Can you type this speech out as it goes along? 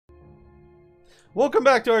Welcome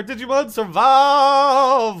back to our Digimon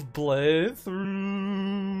Survive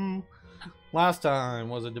playthrough. Last time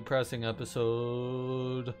was a depressing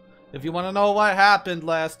episode. If you want to know what happened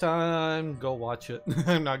last time, go watch it.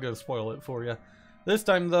 I'm not going to spoil it for you. This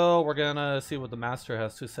time, though, we're going to see what the master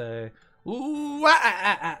has to say. Ooh,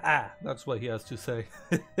 that's what he has to say.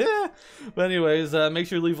 But anyways, make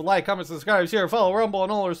sure you leave a like, comment, subscribe, share, follow Rumble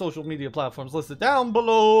on all our social media platforms listed down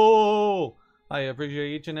below. I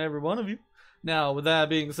appreciate each and every one of you. Now, with that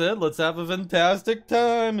being said, let's have a fantastic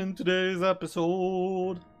time in today's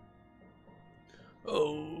episode.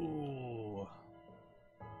 Oh.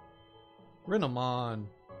 Renamon.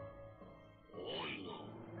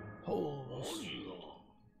 Hose.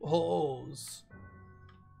 Hose.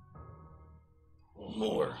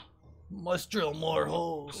 More. Must drill more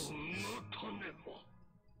holes.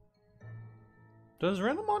 Does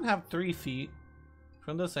Renamon have 3 feet?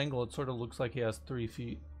 From this angle, it sort of looks like he has 3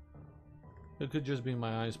 feet. It could just be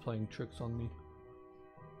my eyes playing tricks on me.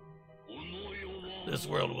 This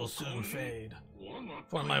world will soon fade.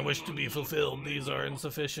 For my wish to be fulfilled, these are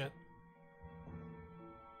insufficient.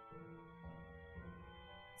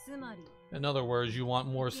 In other words, you want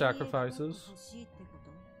more sacrifices?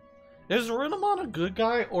 Is Renamon a good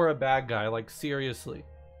guy or a bad guy? Like, seriously.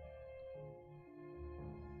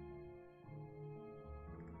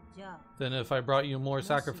 Then if I brought you more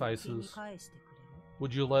sacrifices,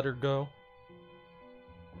 would you let her go?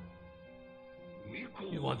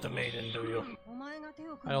 You want the maiden, do you?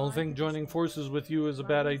 I don't think joining forces with you is a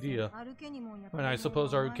bad idea. And I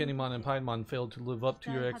suppose our Ukenimon and Paimon failed to live up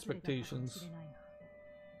to your expectations.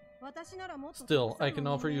 Still, I can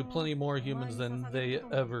offer you plenty more humans than they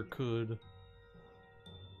ever could.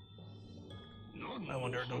 I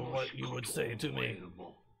wondered what you would say to me.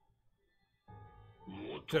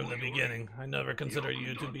 From the beginning, I never considered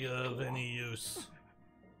you to be of any use.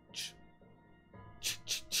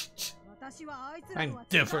 I'm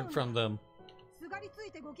different from them.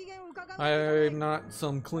 I'm not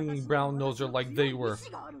some clingy brown noser like they were.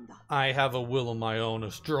 I have a will of my own,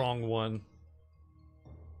 a strong one.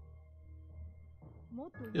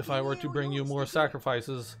 If I were to bring you more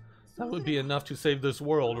sacrifices, that would be enough to save this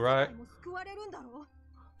world, right?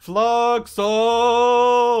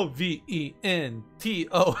 Fluxo!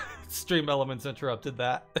 V-E-N-T-O. Stream elements interrupted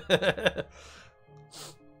that.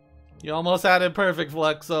 You almost had it perfect,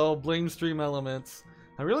 Fluxo. Blame stream elements.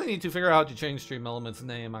 I really need to figure out how to change stream elements'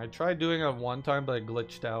 name. I tried doing it one time, but it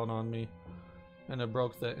glitched out on me. And it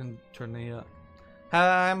broke the internet.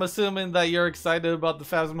 I'm assuming that you're excited about the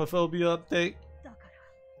Phasmophobia update.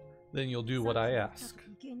 Then you'll do what I ask.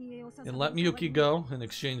 And let Miyuki go in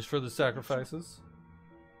exchange for the sacrifices.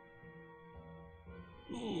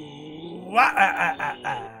 Ooh,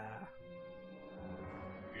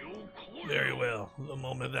 Very well, the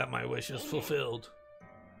moment that my wish is fulfilled,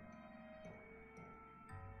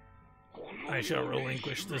 I shall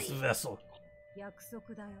relinquish this vessel.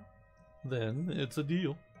 Then it's a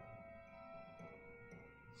deal.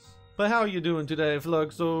 But how are you doing today,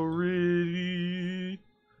 Fluxo?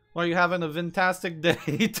 Are you having a fantastic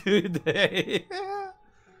day today?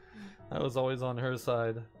 I was always on her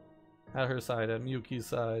side. At her side, at Miyuki's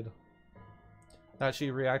side. That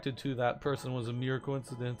she reacted to that person was a mere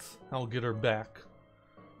coincidence. I'll get her back.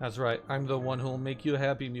 That's right, I'm the one who'll make you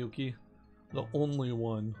happy, Miyuki. The only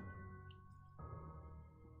one.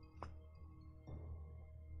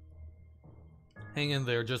 Hang in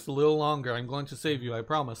there just a little longer. I'm going to save you, I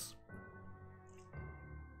promise.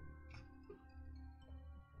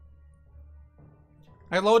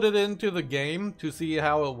 I loaded into the game to see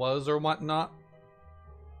how it was or whatnot.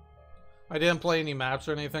 I didn't play any maps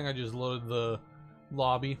or anything, I just loaded the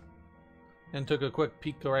lobby and took a quick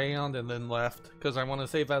peek around and then left because I want to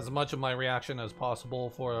save as much of my reaction as possible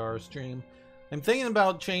for our stream. I'm thinking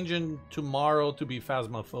about changing tomorrow to be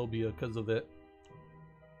Phasmophobia because of it.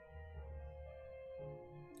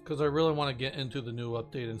 Because I really want to get into the new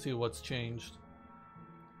update and see what's changed.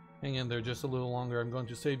 Hang in there just a little longer, I'm going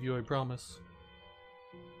to save you, I promise.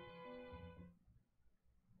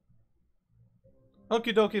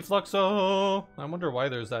 Okie dokie, Fluxo! I wonder why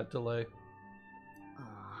there's that delay.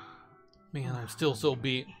 Man, I'm still so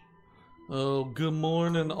beat. Oh, good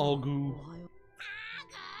morning, Algu.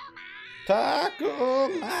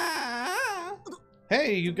 Takuma!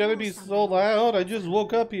 Hey, you gotta be so loud. I just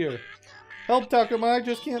woke up here. Help, Takuma. I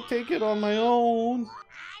just can't take it on my own.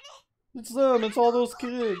 It's them. It's all those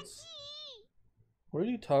kids. What are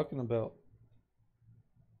you talking about?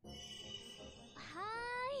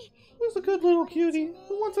 Who's a good little cutie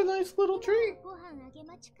who wants a nice little treat?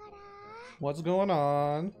 What's going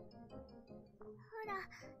on?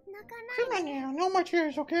 Come on now, no more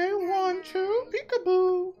tears, okay? 1, 2,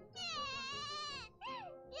 peekaboo.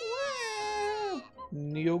 Wow.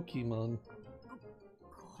 Nyokimon.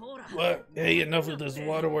 What? Hey, enough of this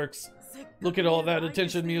waterworks. Look at all that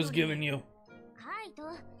attention Mew's giving you.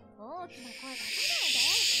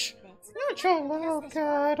 Shh. You're so loud,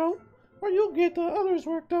 Kaido, or you'll get the others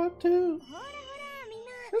worked up too.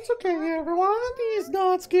 It's okay, everyone. He's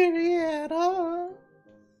not scary at all.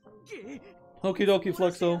 Okie dokie,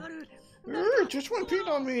 Flexo. Just one peed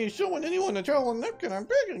on me. Showing anyone a towel and napkin, I'm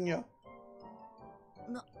begging you.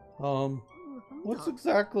 What's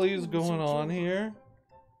exactly is going on here?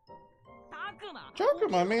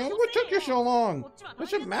 Takuma, man, what took you so long?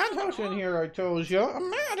 There's a madhouse in here, I told you. A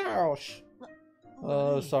madhouse!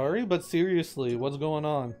 Sorry, but seriously, what's going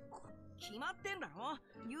on?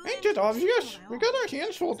 Ain't it obvious? We got our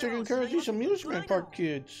hands full taking care of these amusement park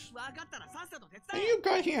kids. And you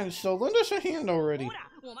got hands, so lend us a hand already.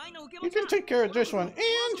 You can take care of this one,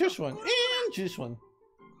 and this one, and this one.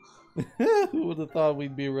 Who would have thought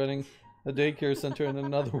we'd be running a daycare center in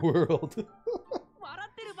another world?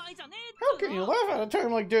 How can you laugh at a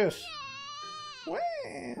time like this? Well,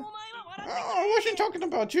 I wasn't talking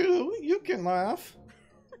about you. You can laugh.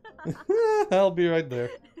 I'll be right there.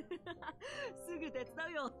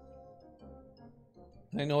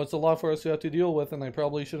 I know it's a lot for us to have to deal with, and I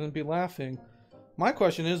probably shouldn't be laughing. My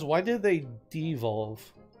question is, why did they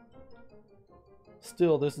devolve?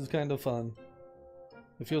 Still, this is kind of fun.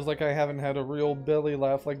 It feels like I haven't had a real belly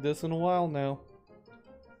laugh like this in a while now.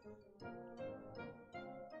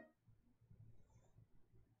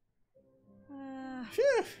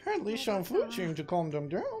 Phew, at least some food seemed to calm them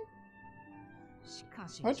down.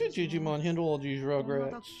 How did Digimon handle all these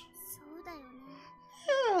rugrats?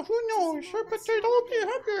 Yeah, who knows? I bet they'd all be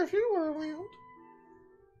happier if you were around.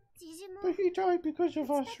 But he died because of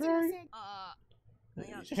us, right?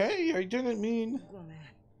 Hey, I didn't mean...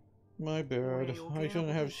 My bad. I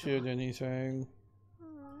shouldn't have said anything.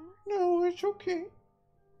 No, it's okay.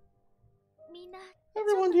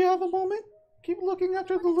 Everyone, do you have a moment? Keep looking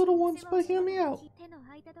after the little ones, but hear me out.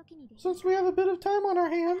 Since we have a bit of time on our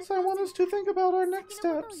hands, I want us to think about our next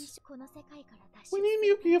steps. We need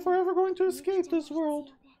Miyuki if we're ever going to escape this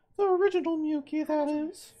world. The original Miyuki, that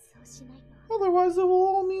is. Otherwise, it will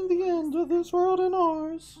all mean the end of this world and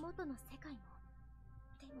ours.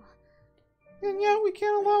 And yet, we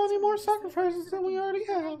can't allow any more sacrifices than we already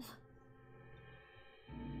have.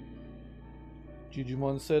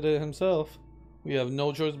 Digimon said it himself. We have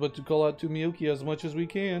no choice but to call out to Miyuki as much as we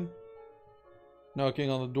can. Knocking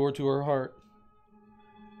on the door to her heart.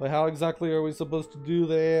 But how exactly are we supposed to do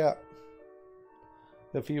that?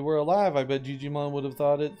 If he were alive, I bet Digimon would have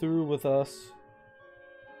thought it through with us.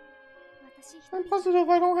 I'm positive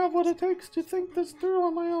I don't have what it takes to think this through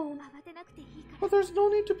on my own. But there's no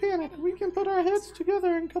need to panic. We can put our heads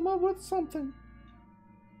together and come up with something.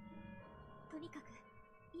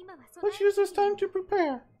 Let's use this time to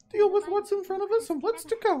prepare. Deal with what's in front of us and what's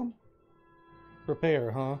to come.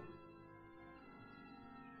 Prepare, huh?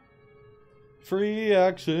 Free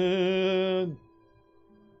action!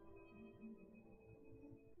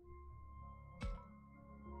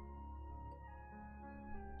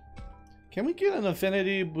 Can we get an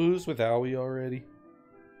affinity boost with Aoi already?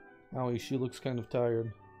 Aoi, she looks kind of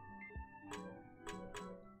tired.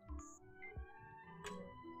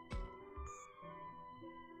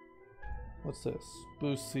 What's this?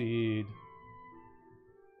 Boost seed.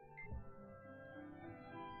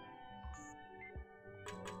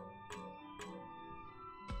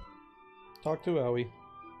 Talk to Aoi.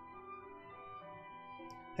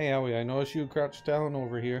 Hey Aoi, I noticed you crouched down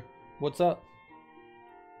over here. What's up?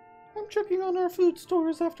 I'm checking on our food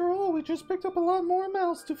stores. After all, we just picked up a lot more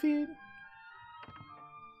mouths to feed.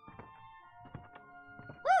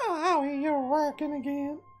 Oh, Aoi, you're working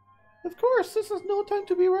again. Of course, this is no time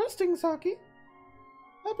to be resting, Saki.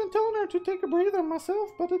 I've been telling her to take a breather myself,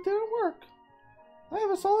 but it didn't work. I have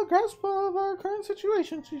a solid grasp of our current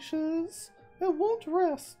situation, she says. It won't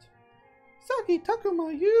rest. Saki,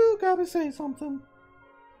 Takuma, you gotta say something.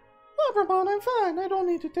 Nevermind, I'm fine. I don't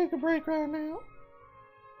need to take a break right now.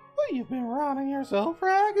 But you've been rotting yourself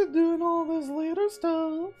ragged doing all this later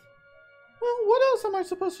stuff. Well, what else am I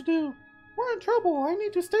supposed to do? We're in trouble. I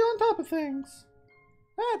need to stay on top of things.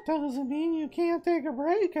 That doesn't mean you can't take a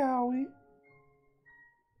break, Aoi.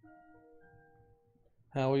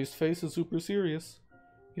 Aoi's face is super serious,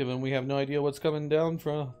 given we have no idea what's coming down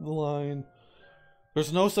from the line.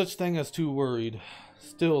 There's no such thing as too worried.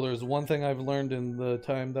 Still, there's one thing I've learned in the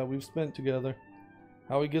time that we've spent together.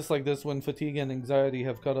 Aoi gets like this when fatigue and anxiety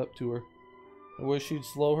have caught up to her. I wish she'd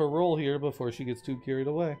slow her roll here before she gets too carried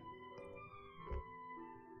away.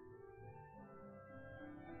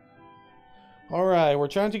 Alright, we're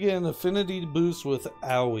trying to get an affinity boost with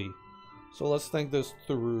Owie. So let's think this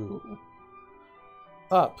through.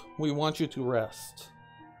 Up, we want you to rest.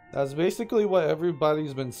 That's basically what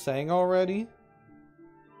everybody's been saying already.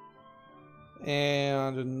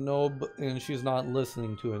 And she's not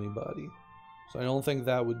listening to anybody. So I don't think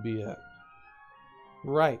that would be it.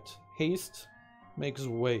 Right, haste makes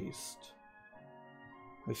waste.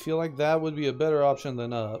 I feel like that would be a better option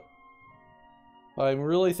than up. But I'm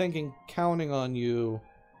really thinking counting on you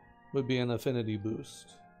would be an affinity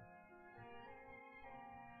boost.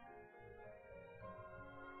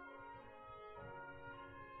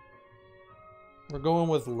 We're going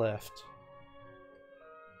with left.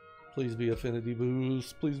 Please be affinity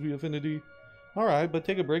boost. Please be affinity. Alright, but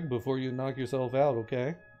take a break before you knock yourself out,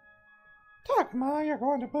 okay? Takuma, you're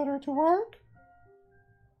going to put her to work?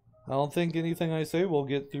 I don't think anything I say will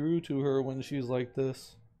get through to her when she's like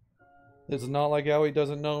this. It's not like Owie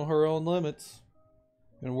doesn't know her own limits.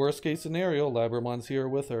 In worst case scenario, Labramon's here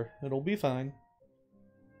with her. It'll be fine.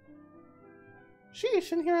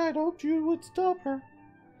 Sheesh, and here I'd hoped you would stop her.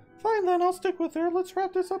 Fine then, I'll stick with her. Let's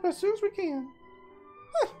wrap this up as soon as we can.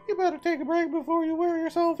 Huh, you better take a break before you wear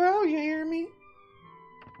yourself out, you hear me?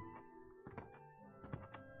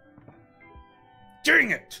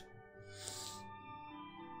 Dang it!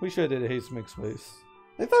 We should have did a haste mix waste.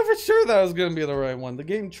 I thought for sure that was going to be the right one. The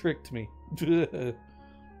game tricked me.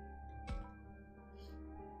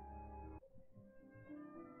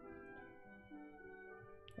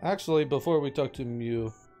 Actually, before we talk to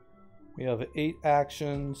Mew, we have 8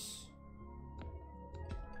 actions.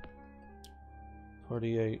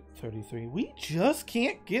 48, 33. We just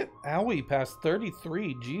can't get Owie past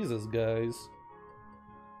 33. Jesus, guys.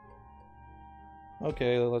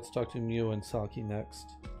 Okay, let's talk to Mew and Saki next.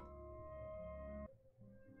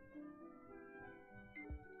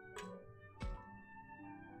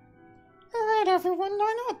 Alright everyone,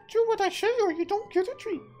 line up. Do what I say or you don't get a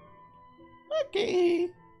treat. Okay.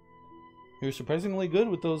 You're surprisingly good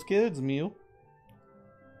with those kids, Mew.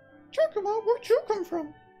 Takuma, where'd you come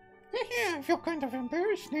from? I feel kind of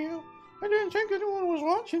embarrassed now. I didn't think anyone was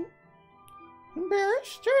watching.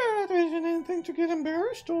 Embarrassed? There isn't anything to get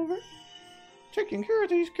embarrassed over. Taking care of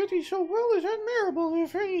these kitties so well is admirable,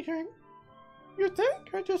 if anything. You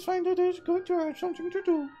think? I just find it is good to have something to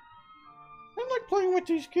do. I like playing with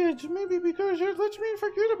these kids, maybe because it lets me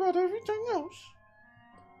forget about everything else.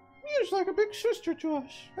 Mew's like a big sister to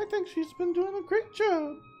us. I think she's been doing a great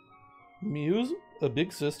job. Mew's a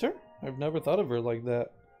big sister? I've never thought of her like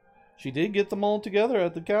that. She did get them all together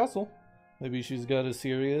at the castle. Maybe she's got a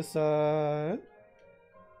serious side.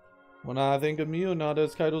 When I think of Mew, not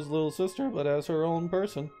as Kaido's little sister, but as her own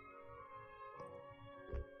person.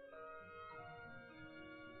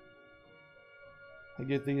 I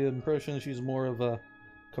get the impression she's more of a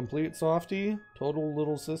complete softie, total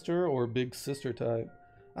little sister, or big sister type.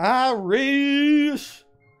 Irish!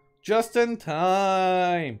 Just in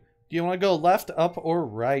time! Do you want to go left, up, or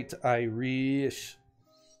right, Irish?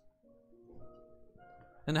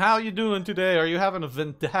 And how you doing today? Are you having a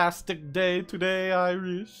fantastic day today,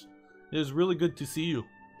 Irish? It is really good to see you.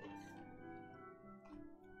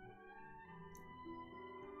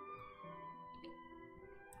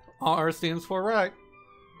 R stands for right.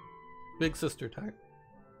 Big sister type.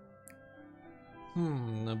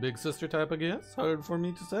 A big sister type, I guess. Hard for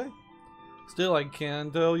me to say. Still, I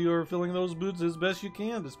can tell you're filling those boots as best you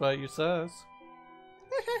can, despite your size.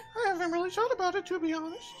 I haven't really thought about it, to be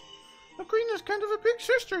honest. A queen is kind of a big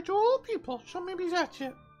sister to all people, so maybe that's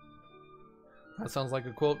it. That sounds like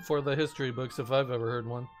a quote for the history books if I've ever heard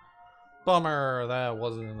one. Bummer, that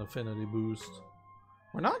wasn't an affinity boost.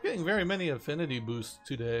 We're not getting very many affinity boosts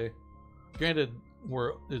today. Granted,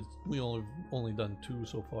 we only done 2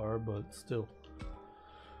 so far, but still.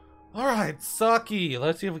 Alright, Saki.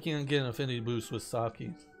 Let's see if we can get an affinity boost with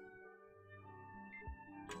Saki.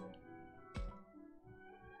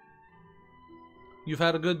 You've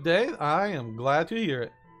had a good day? I am glad to hear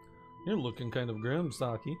it. You're looking kind of grim,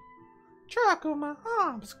 Saki. Takuma,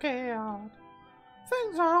 I'm scared.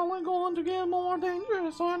 Things are only going to get more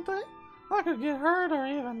dangerous, aren't they? I could get hurt or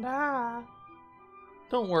even die.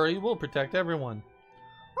 Don't worry, we'll protect everyone.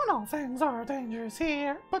 I know things are dangerous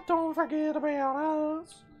here, but don't forget about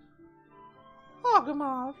us.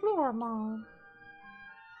 Agumon, Floramon.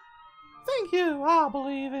 Thank you, I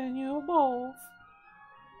believe in you both.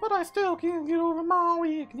 But I still can't get over my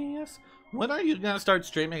weakness. When are you gonna start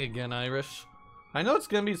streaming again, Irish? I know it's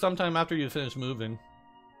gonna be sometime after you finish moving.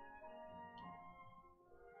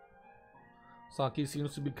 Saki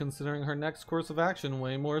seems to be considering her next course of action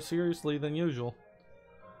way more seriously than usual.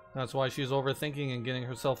 That's why she's overthinking and getting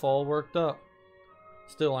herself all worked up.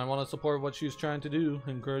 Still, I want to support what she's trying to do,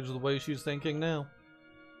 encourage the way she's thinking now.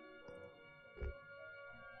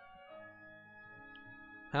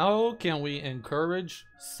 How can we encourage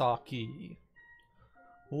Saki?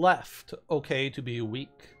 Left, okay to be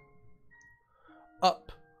weak.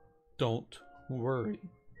 Up, don't worry.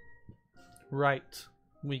 Right,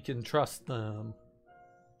 we can trust them.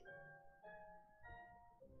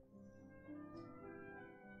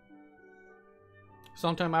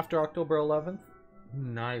 Sometime after October 11th?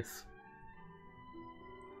 Nice.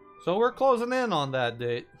 So we're closing in on that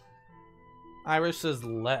date. Irish says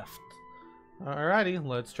left. Alrighty,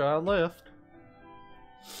 let's try a lift.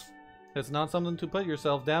 It's not something to put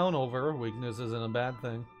yourself down over. Weakness isn't a bad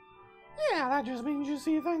thing. Yeah, that just means you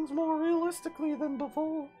see things more realistically than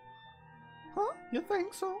before. Huh? You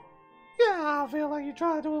think so? Yeah, I feel like you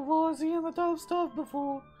tried to avoid seeing the tough stuff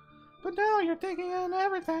before. But now you're taking in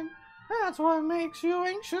everything. That's what makes you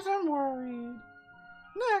anxious and worried.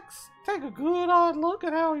 Next, take a good hard look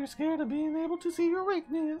at how you're scared of being able to see your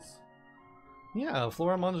weakness. Yeah,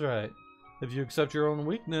 Floramon's right. If you accept your own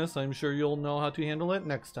weakness, I'm sure you'll know how to handle it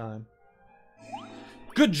next time.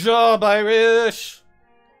 Good job, Irish!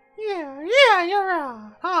 Yeah, you're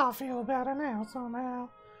right. I feel better now somehow.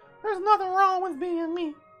 There's nothing wrong with being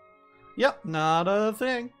me. Yep, not a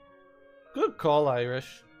thing. Good call,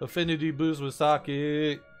 Irish. Affinity boost with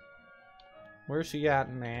Saki. Where's she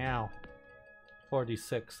at now?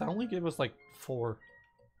 46. That only gave us like 4.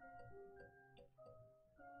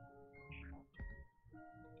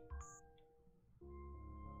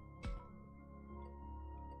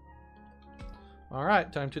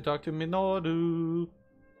 Alright, time to talk to Minoru.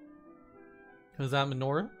 Is that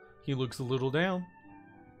Minoru? He looks a little down.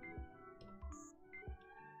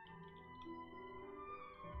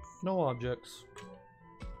 No objects.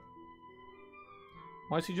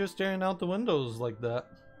 Why is he just staring out the windows like that?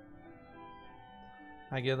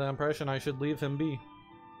 I get the impression I should leave him be.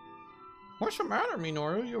 What's the matter,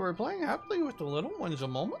 Minoru? You were playing happily with the little ones a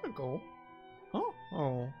moment ago. Huh?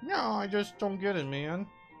 Oh, yeah, I just don't get it, man.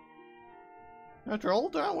 After all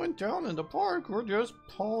that went down in the park, we're just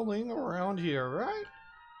palling around here, right?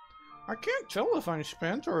 I can't tell if I'm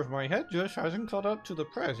spent or if my head just hasn't caught up to the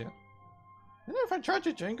present. And if I try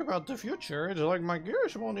to think about the future, it's like my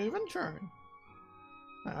gears won't even turn.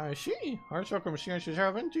 I see. Our circumstances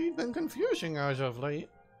have indeed been confusing as of late.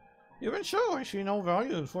 Even so, I see no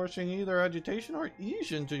value in forcing either agitation or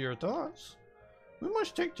ease into your thoughts. We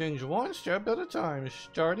must take things one step at a time,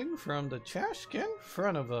 starting from the task in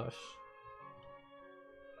front of us.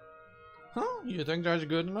 Huh? You think that's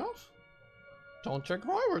good enough? Don't take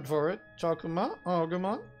my word for it,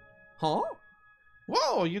 Agumon. Huh?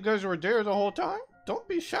 Whoa, you guys were there the whole time? Don't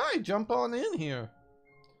be shy, jump on in here.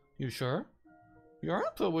 You sure? Your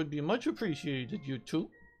input would be much appreciated, you two.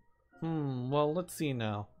 Well, let's see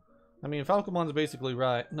now. I mean, Falcomon's basically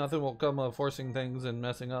right. Nothing will come of forcing things and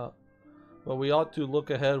messing up. But we ought to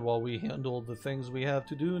look ahead while we handle the things we have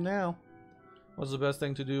to do now. What's the best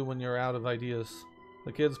thing to do when you're out of ideas?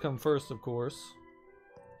 The kids come first, of course.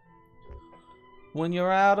 When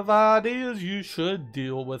you're out of ideas, you should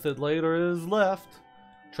deal with it later is left.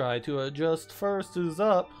 Try to adjust first is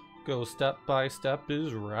up. Go step by step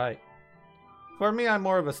is right. For me, I'm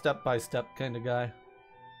more of a step-by-step kind of guy.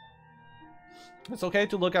 It's okay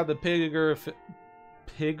to look at the bigger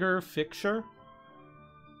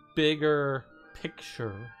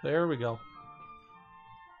picture. There we go.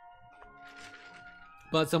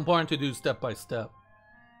 But it's important to do step by step.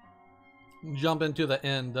 Jump into the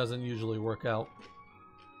end doesn't usually work out.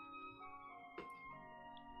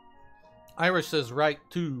 Irish says right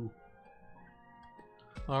too.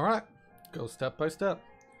 Alright, go step by step.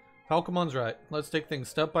 Falcomon's right. Let's take things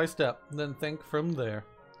step by step, then think from there.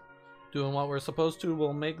 Doing what we're supposed to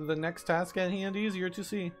will make the next task at hand easier to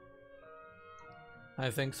see. I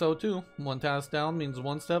think so too. One task down means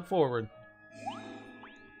one step forward.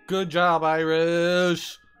 Good job,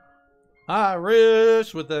 Irish!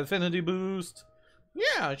 Irish with the affinity boost.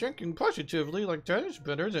 Yeah, thinking positively like that is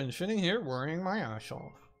better than sitting here worrying my ass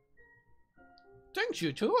off. Thanks,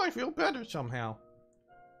 you two. I feel better somehow.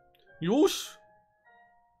 Yosh!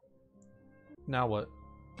 Now what?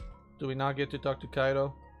 Do we not get to talk to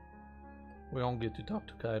Kaido? We don't get to talk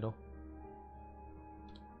to Kaido.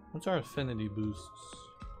 What's our affinity boosts?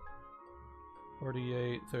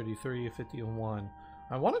 48, 33, 51.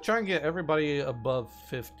 I want to try and get everybody above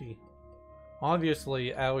 50.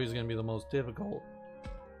 Obviously, Aoi's going to be the most difficult.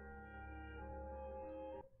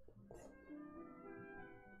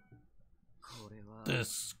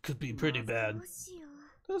 This could be pretty bad.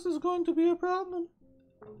 This is going to be a problem.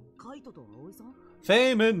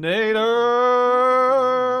 Faminator!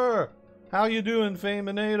 How you doing,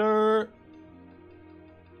 Faminator?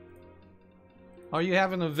 Are you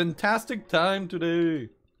having a fantastic time today?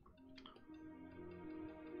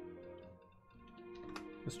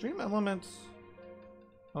 The Stream Elements...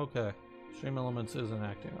 Okay. Stream Elements isn't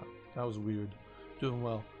acting up. That was weird. Doing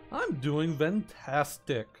well. I'm doing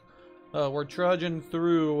fantastic. We're trudging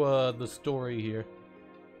through the story here.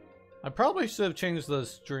 I probably should have changed the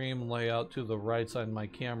stream layout to the right side of my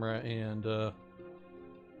camera and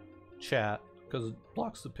chat, because it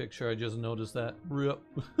blocks the picture. I just noticed that. RIP.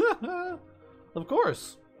 Of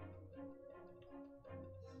course.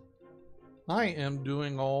 I am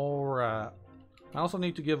doing alright. I also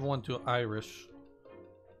need to give one to Irish.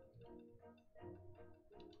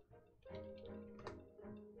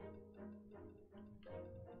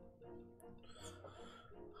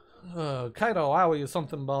 Kaido, Owie, is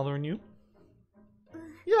something bothering you?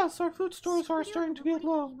 Yes, our food stores are starting to get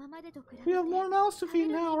low. We have more mouths to feed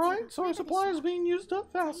now, right? So our supply is being used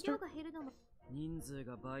up faster.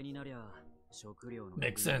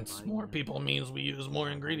 Makes sense. More people means we use more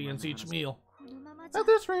ingredients each meal. At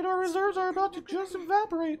this rate, our reserves are about to just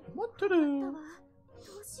evaporate. What to do?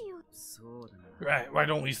 Right, why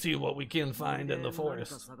don't we see what we can find in the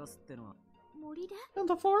forest? In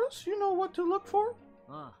the forest? You know what to look for?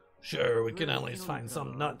 Sure, we can at least find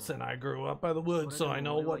some nuts, and I grew up by the woods, so I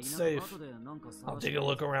know what's safe. I'll take a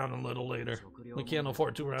look around a little later. We can't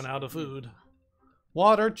afford to run out of food.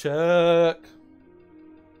 Water check!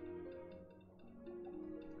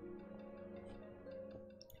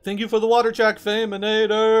 Thank you for the water check,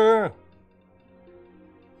 Faminator!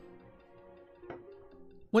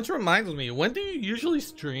 Which reminds me, when do you usually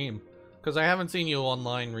stream? Because I haven't seen you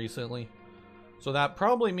online recently. So that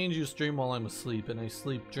probably means you stream while I'm asleep, and I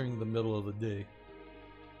sleep during the middle of the day.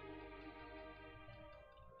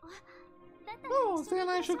 Oh, then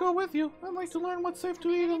I should go with you. I'd like to learn what's safe to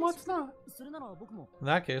eat and what's not. In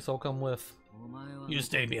that case, I'll come with. You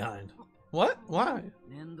stay behind. What? Why?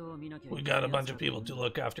 We got a bunch of people to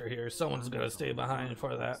look after here. Someone's gotta stay behind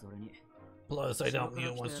for that. Plus, I doubt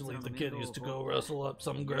you wants to leave the kiddies to go rustle up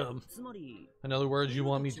some grub. In other words, you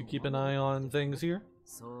want me to keep an eye on things here?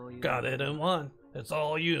 Got it in one. It's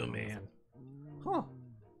all you, man. Huh.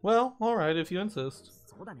 Well, alright if you insist.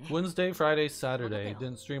 Wednesday, Friday, Saturday.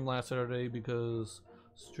 Didn't stream last Saturday because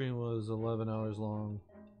stream was 11 hours long.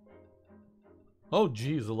 Oh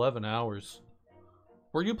geez, 11 hours.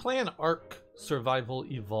 Were you playing Ark Survival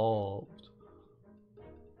Evolved?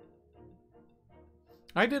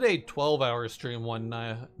 I did a 12-hour stream one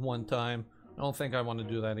time. I don't think I want to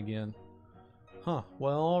do that again. Huh.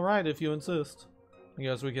 Well, alright if you insist. I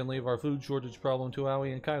guess we can leave our food shortage problem to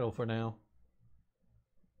Aoi and Kaido for now.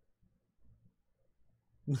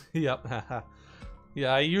 Yep, haha.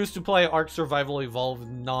 Yeah, I used to play Ark Survival Evolved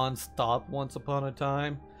non-stop once upon a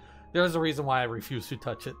time. There's a reason why I refuse to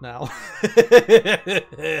touch it now.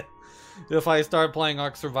 If I start playing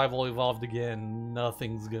Ark Survival Evolved again,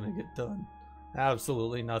 nothing's gonna get done.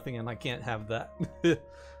 Absolutely nothing, and I can't have that. You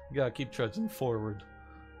gotta keep trudging forward.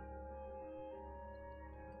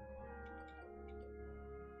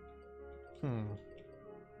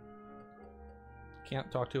 Can't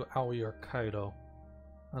talk to Aoi or Kaido.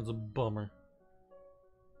 That's a bummer.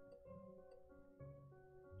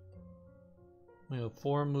 We have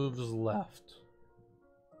 4 moves left.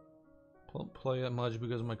 Don't play it much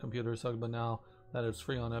because my computer sucks, but now that it's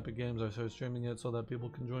free on Epic Games, I started streaming it so that people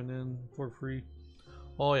can join in for free.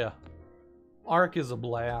 Oh yeah. Ark is a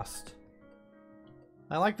blast.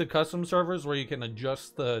 I like the custom servers where you can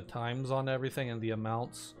adjust the times on everything and the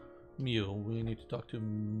amounts. Mew. We need to talk to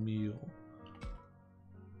Mew.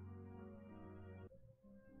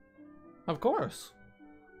 Of course.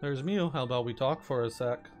 There's Mew. How about we talk for a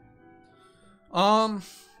sec? I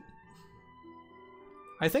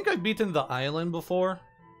think I've beaten the island before.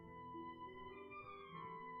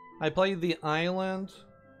 I played the island,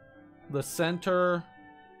 the center,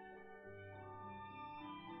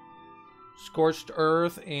 Scorched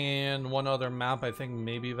Earth, and one other map, I think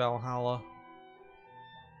maybe Valhalla.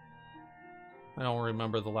 I don't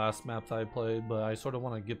remember the last maps I played, but I sort of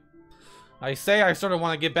want to get... I sort of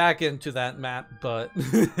want to get back into that map, but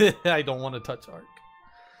I don't want to touch Ark.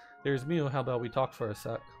 There's Mew. How about we talk for a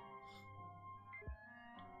sec?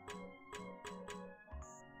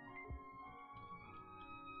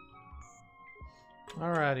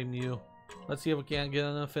 Alrighty, Mew. Let's see if we can't get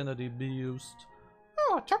an affinity boost.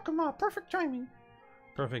 Oh, Takuma, perfect timing.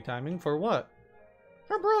 Perfect timing for what?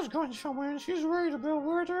 Her bro's going somewhere and she's worried about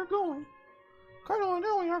where they're going. Kaido and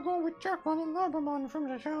Aoi are going with Jackmon and Labramon from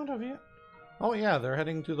the sound of it. Oh yeah, they're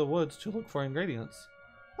heading to the woods to look for ingredients.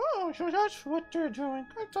 Oh, so that's what they're doing.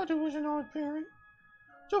 I thought it was an odd pairing.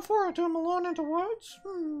 Just forward to him alone into woods?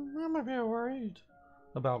 I'm a bit worried.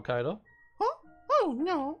 About Kaido? Huh? Oh,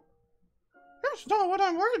 no. That's not what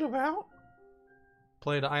I'm worried about.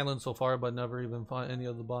 Played island so far, but never even fought any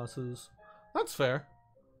of the bosses. That's fair.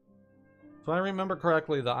 If I remember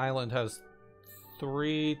correctly, the island has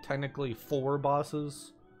 3, technically 4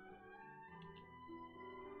 bosses.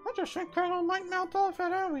 I just think Kaido might melt off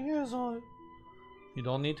at how he is on it. You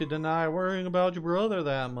don't need to deny worrying about your brother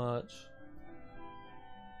that much.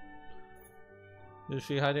 Is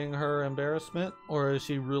she hiding her embarrassment, or is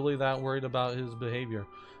she really that worried about his behavior?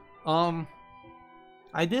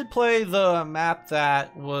 I did play the map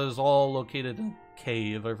that was all located in a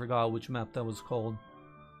cave. I forgot which map that was called.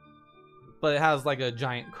 But it has like a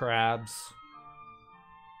giant crabs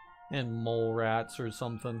and mole rats or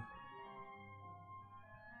something.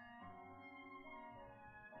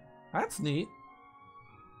 That's neat.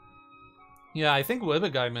 Yeah, I think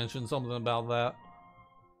Wibbit Guy mentioned something about that.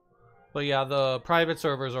 But yeah, the private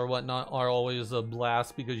servers or whatnot are always a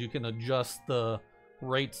blast because you can adjust the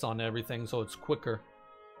rates on everything so it's quicker.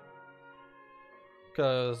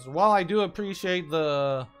 Because while I do appreciate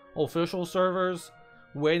the official servers,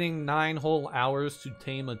 waiting 9 whole hours to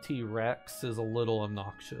tame a T-Rex is a little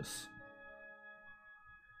obnoxious.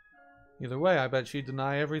 Either way, I bet she'd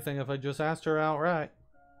deny everything if I just asked her outright.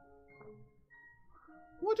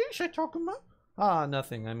 What is she talking about? Ah,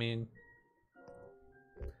 nothing. I mean,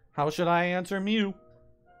 how should I answer Mew?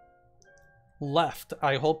 Left.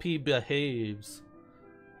 I hope he behaves.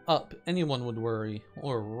 Up. Anyone would worry.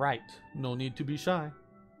 Or right. No need to be shy.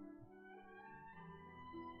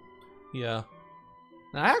 Yeah.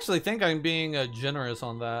 I actually think I'm being generous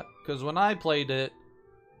on that. Because when I played it,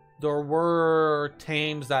 there were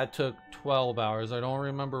tames that took 12 hours. I don't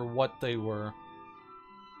remember what they were.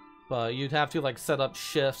 But you'd have to like set up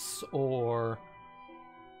shifts or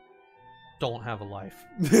don't have a life.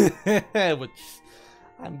 Which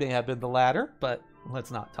I may have been the latter, but let's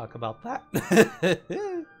not talk about that.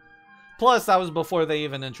 Plus, that was before they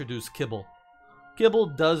even introduced Kibble. Kibble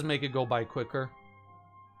does make it go by quicker.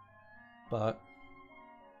 But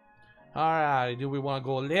alright, do we want to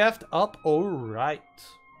go left, up, or right?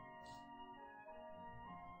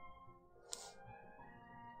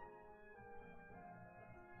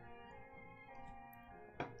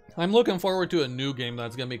 I'm looking forward to a new game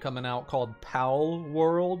that's going to be coming out called Pal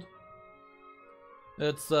World.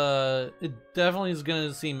 It definitely is going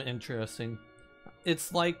to seem interesting.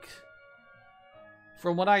 It's like,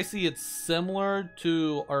 from what I see, it's similar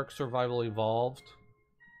to Ark Survival Evolved.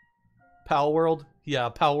 Pal World? Yeah,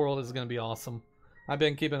 Pal World is going to be awesome. I've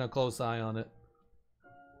been keeping a close eye on it.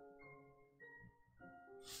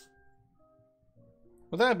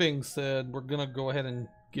 With that being said, we're going to go ahead and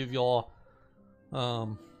give y'all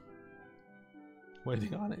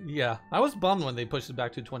waiting on it. Yeah, I was bummed when they pushed it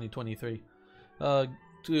back to 2023.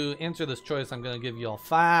 To answer this choice, I'm going to give y'all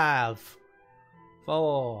 5,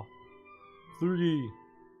 4, 3,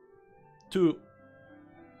 2,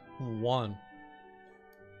 1.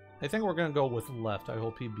 I think we're going to go with left. I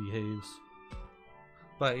hope he behaves.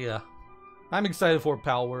 But yeah, I'm excited for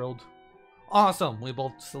Pal World. Awesome, we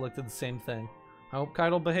both selected the same thing. I hope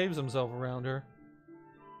Kaido behaves himself around her.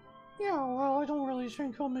 Yeah, well, I don't really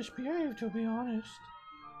think he'll misbehave, to be honest.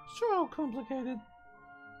 So complicated.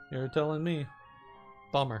 You're telling me.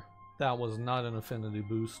 Bummer. That was not an affinity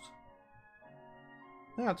boost.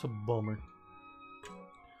 That's a bummer.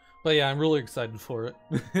 But yeah, I'm really excited for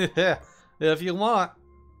it. If you want,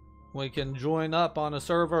 we can join up on a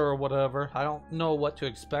server or whatever. I don't know what to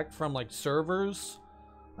expect from like servers.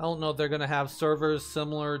 I don't know if they're going to have servers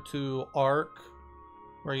similar to Ark,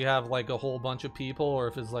 where you have like a whole bunch of people, or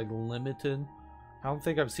if it's like limited. I don't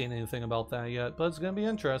think I've seen anything about that yet, but it's gonna be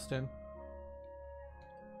interesting.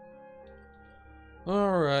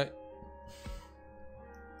 Alright.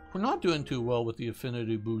 We're not doing too well with the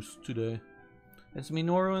affinity boost today. It's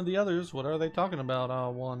Minoru and the others. What are they talking about? I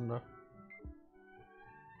wonder.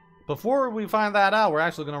 Before we find that out, we're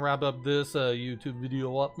actually gonna wrap up this YouTube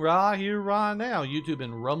video up right here, right now. YouTube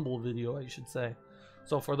and Rumble video, I should say.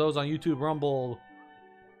 So for those on YouTube, Rumble,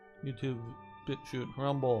 YouTube, BitChute,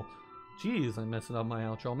 Rumble. Jeez, I'm messing up my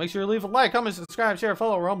outro. Make sure to leave a like, comment, subscribe, share,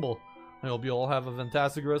 follow Rumble. I hope you all have a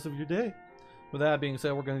fantastic rest of your day. With that being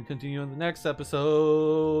said, we're going to continue in the next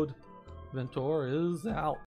episode. Ventor is out.